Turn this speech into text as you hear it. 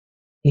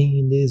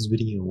In this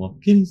video, I'm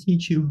going to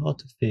teach you how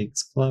to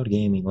fix cloud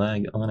gaming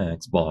lag on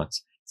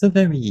Xbox. It's a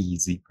very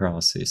easy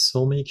process,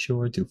 so make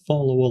sure to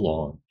follow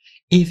along.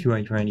 If you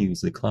are trying to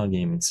use the cloud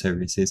gaming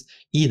services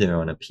either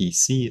on a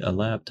PC, a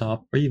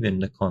laptop, or even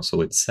the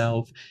console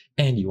itself,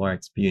 and you are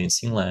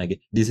experiencing lag,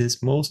 this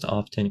is most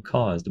often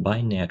caused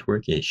by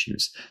network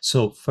issues.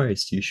 So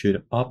first, you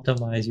should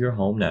optimize your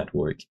home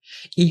network.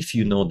 If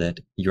you know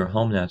that your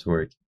home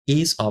network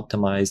is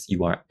optimized,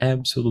 you are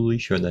absolutely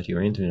sure that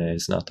your internet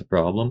is not the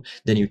problem,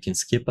 then you can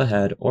skip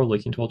ahead or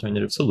look into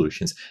alternative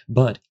solutions.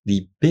 But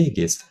the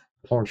biggest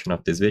portion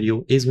of this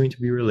video is going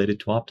to be related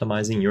to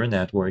optimizing your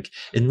network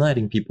and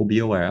letting people be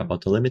aware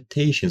about the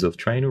limitations of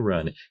trying to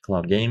run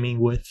cloud gaming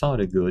without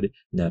a good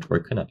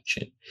network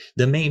connection.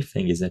 The main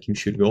thing is that you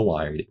should go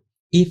wired.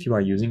 If you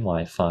are using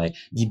Wi-Fi,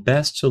 the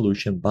best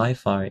solution by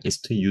far is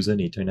to use an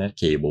Ethernet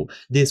cable.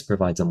 This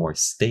provides a more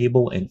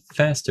stable and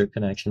faster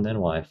connection than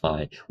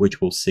Wi-Fi, which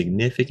will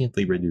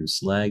significantly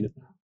reduce lag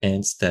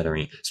and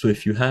stuttering. So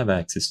if you have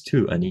access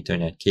to an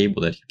Ethernet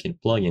cable that you can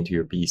plug into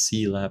your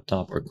PC,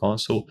 laptop, or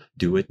console,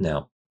 do it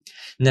now.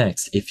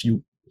 Next, if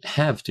you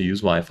have to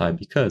use Wi-Fi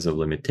because of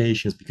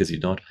limitations, because you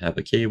don't have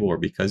a cable, or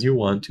because you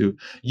want to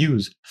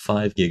use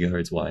 5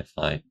 gigahertz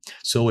Wi-Fi.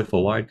 So if a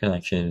wired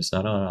connection is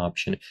not an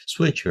option,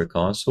 switch your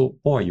console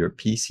or your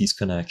PC's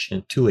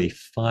connection to a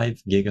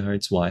 5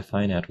 gigahertz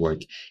Wi-Fi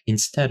network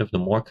instead of the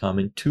more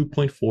common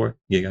 2.4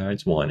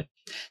 gigahertz one.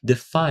 The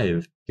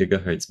 5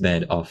 gigahertz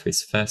band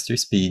offers faster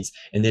speeds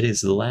and it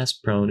is less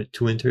prone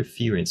to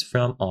interference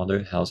from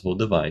other household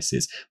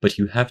devices, but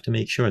you have to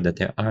make sure that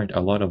there aren't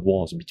a lot of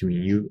walls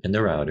between you and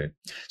the router.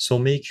 So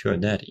make sure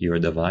that your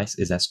device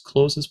is as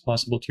close as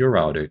possible to your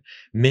router.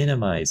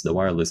 Minimize the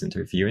wireless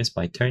interference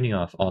by turning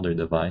off other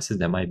devices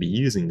that might be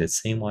using the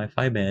same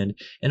Wi-Fi band,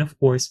 and of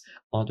course,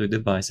 other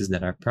devices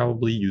that are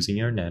probably using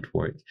your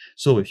network.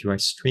 So if you are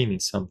streaming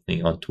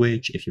something on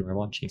Twitch, if you are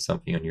watching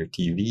something on your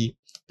TV,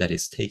 that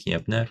is taking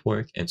up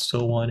network and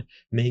so on,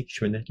 make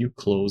sure that you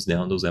close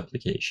down those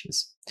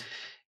applications.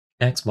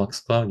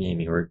 Xbox Cloud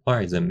Gaming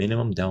requires a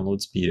minimum download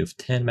speed of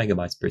 10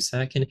 megabytes per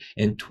second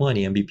and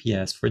 20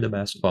 Mbps for the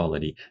best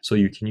quality, so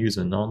you can use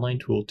an online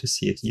tool to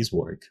see if these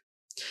work.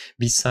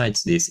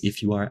 Besides this,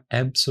 if you are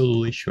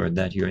absolutely sure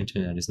that your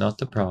internet is not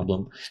the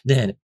problem,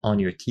 then on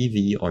your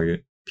TV or your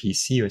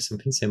PC or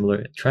something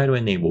similar, try to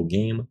enable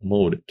game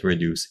mode to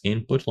reduce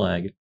input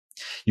lag.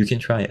 You can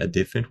try a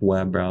different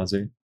web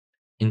browser.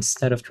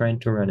 Instead of trying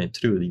to run it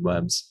through the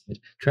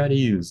website, try to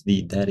use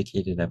the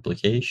dedicated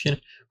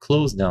application,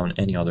 close down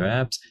any other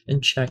apps,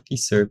 and check the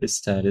service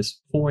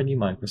status for the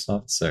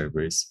Microsoft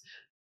servers.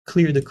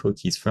 Clear the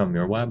cookies from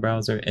your web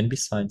browser, and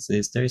besides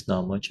this, there is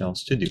not much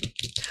else to do.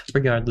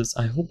 Regardless,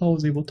 I hope I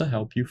was able to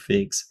help you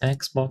fix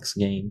Xbox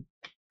game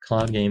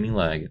cloud gaming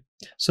lag.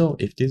 So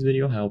if this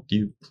video helped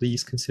you,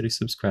 please consider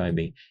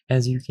subscribing.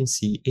 As you can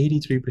see,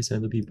 83%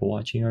 of the people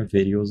watching our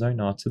videos are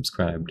not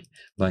subscribed.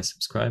 By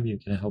subscribing, you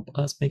can help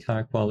us make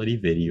higher quality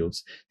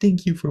videos.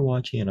 Thank you for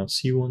watching and I'll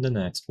see you on the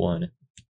next one.